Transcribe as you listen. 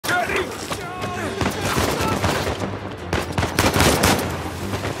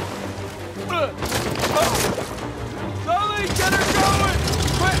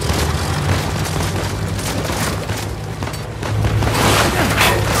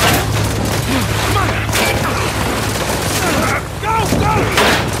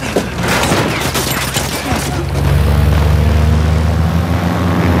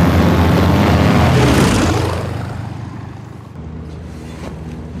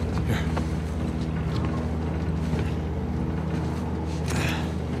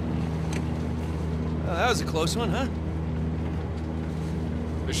was a close one, huh?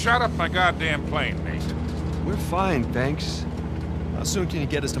 They shot up my goddamn plane, Nate. We're fine, thanks. How soon can you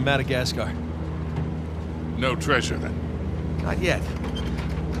get us to Madagascar? No treasure, then. Not yet.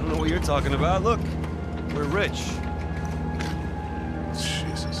 I don't know what you're talking about. Look, we're rich.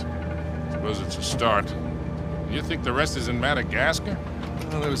 Jesus. Suppose it's a start. You think the rest is in Madagascar?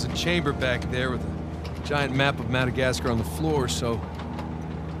 Well, there was a chamber back there with a giant map of Madagascar on the floor, so...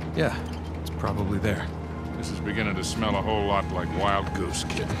 yeah, it's probably there. This is beginning to smell a whole lot like Wild Goose,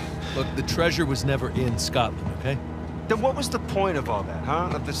 kid. Look, the treasure was never in Scotland, okay? Then what was the point of all that,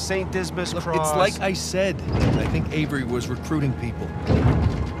 huh? Of the St. Dismas Look, cross? it's like I said. I think Avery was recruiting people.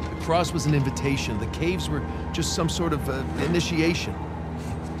 The cross was an invitation. The caves were just some sort of initiation.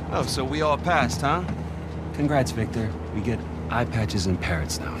 Oh, so we all passed, huh? Congrats, Victor. We get eye patches and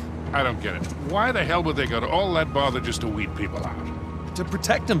parrots now. I don't get it. Why the hell would they go to all that bother just to weed people out? To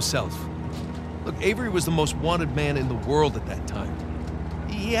protect himself. Look, Avery was the most wanted man in the world at that time.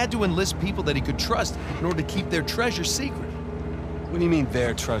 He had to enlist people that he could trust in order to keep their treasure secret. What do you mean,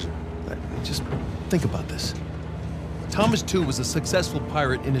 their treasure? Just think about this. Thomas, too, was a successful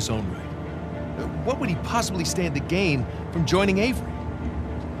pirate in his own right. What would he possibly stand to gain from joining Avery?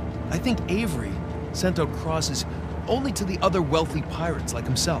 I think Avery sent out crosses only to the other wealthy pirates like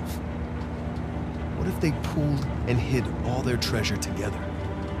himself. What if they pooled and hid all their treasure together?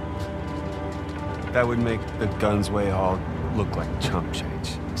 That would make the Gunsway Hall look like chump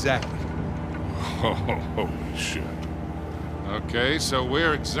change. Exactly. Oh, holy shit. Okay, so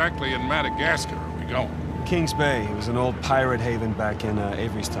where exactly in Madagascar are we going? Kings Bay. It was an old pirate haven back in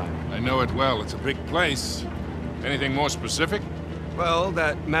Avery's time. I know it well. It's a big place. Anything more specific? Well,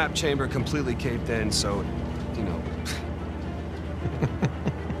 that map chamber completely caved in, so, you know.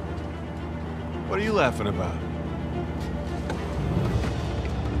 What are you laughing about?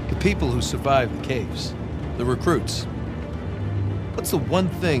 The people who survived the caves, the recruits. What's the one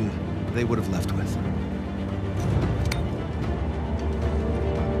thing they would have left with?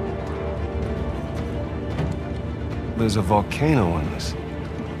 There's a volcano on this.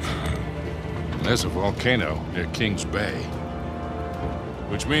 There's a volcano near Kings Bay.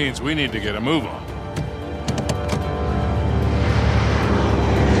 Which means we need to get a move on.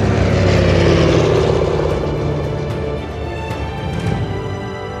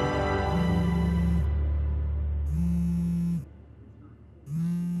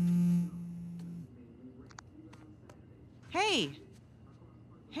 Hey.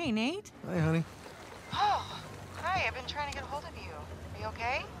 Hey, Nate. Hi, honey. Oh, hi. I've been trying to get a hold of you. Are you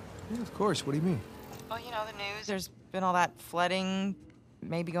okay? Yeah, of course. What do you mean? Well, you know, the news. There's been all that flooding.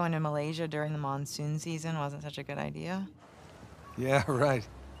 Maybe going to Malaysia during the monsoon season wasn't such a good idea. Yeah, right.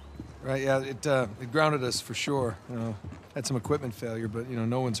 Right, yeah, it grounded us for sure. You know, had some equipment failure, but, you know,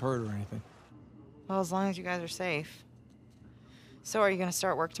 no one's hurt or anything. Well, as long as you guys are safe. So, are you going to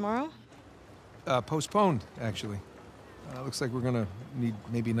start work tomorrow? Postponed, actually. Looks like we're gonna need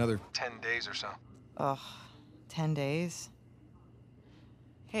maybe another 10 days or so. Ugh, 10 days?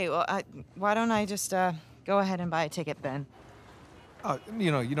 Hey, well, why don't I just, go ahead and buy a ticket then?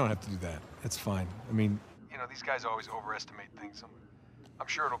 You know, you don't have to do that. It's fine. I mean, you know, these guys always overestimate things. I'm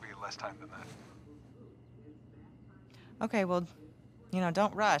sure it'll be less time than that. Okay, well, you know,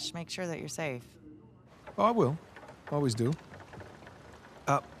 don't rush. Make sure that you're safe. Oh, I will. Always do.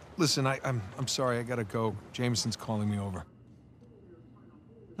 Listen, I'm sorry. I gotta go. Jameson's calling me over.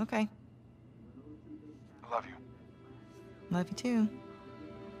 Okay. I love you. Love you too.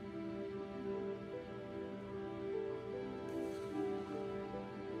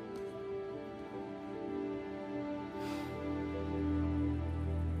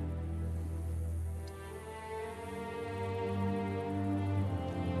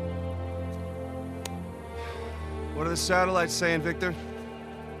 What are the satellites saying, Victor?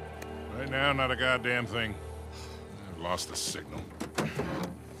 Right now, not a goddamn thing. I've lost the signal.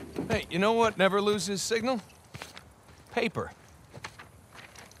 Hey, you know what never loses signal? Paper.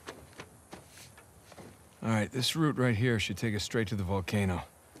 All right, this route right here should take us straight to the volcano.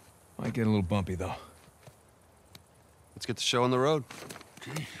 Might get a little bumpy, though. Let's get the show on the road.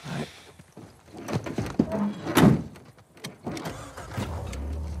 Okay. All right.